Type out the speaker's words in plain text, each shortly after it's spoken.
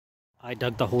I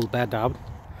dug the whole bed out.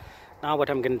 Now what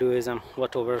I'm gonna do is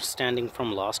whatever standing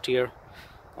from last year,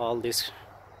 all this,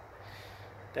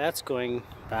 that's going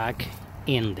back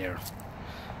in there.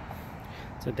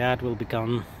 So that will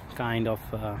become kind of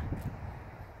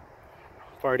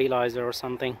fertilizer or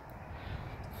something,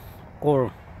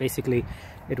 or basically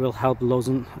it will help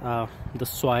loosen the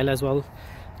soil as well,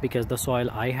 because the soil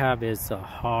I have is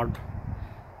hard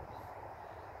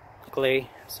clay,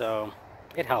 so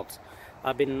it helps.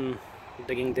 I've been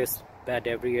digging this bed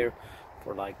every year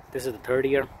for like, this is the third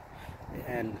year,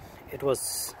 and it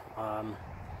was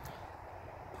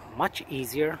much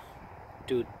easier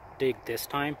to dig this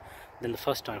time than the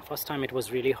first time. First time it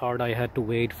was really hard. I had to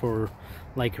wait for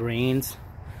like rains,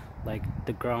 like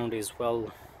the ground is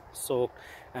well soaked,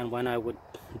 and when I would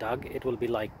dug, it will be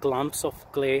like clumps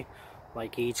of clay,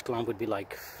 like each clump would be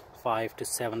like 5 to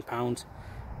 7 pounds.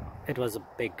 It was a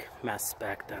big mess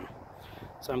back then,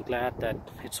 so I'm glad that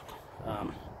it's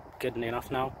good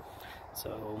enough now.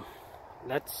 So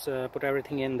let's put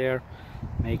everything in there,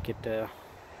 make it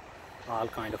all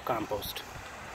kind of compost.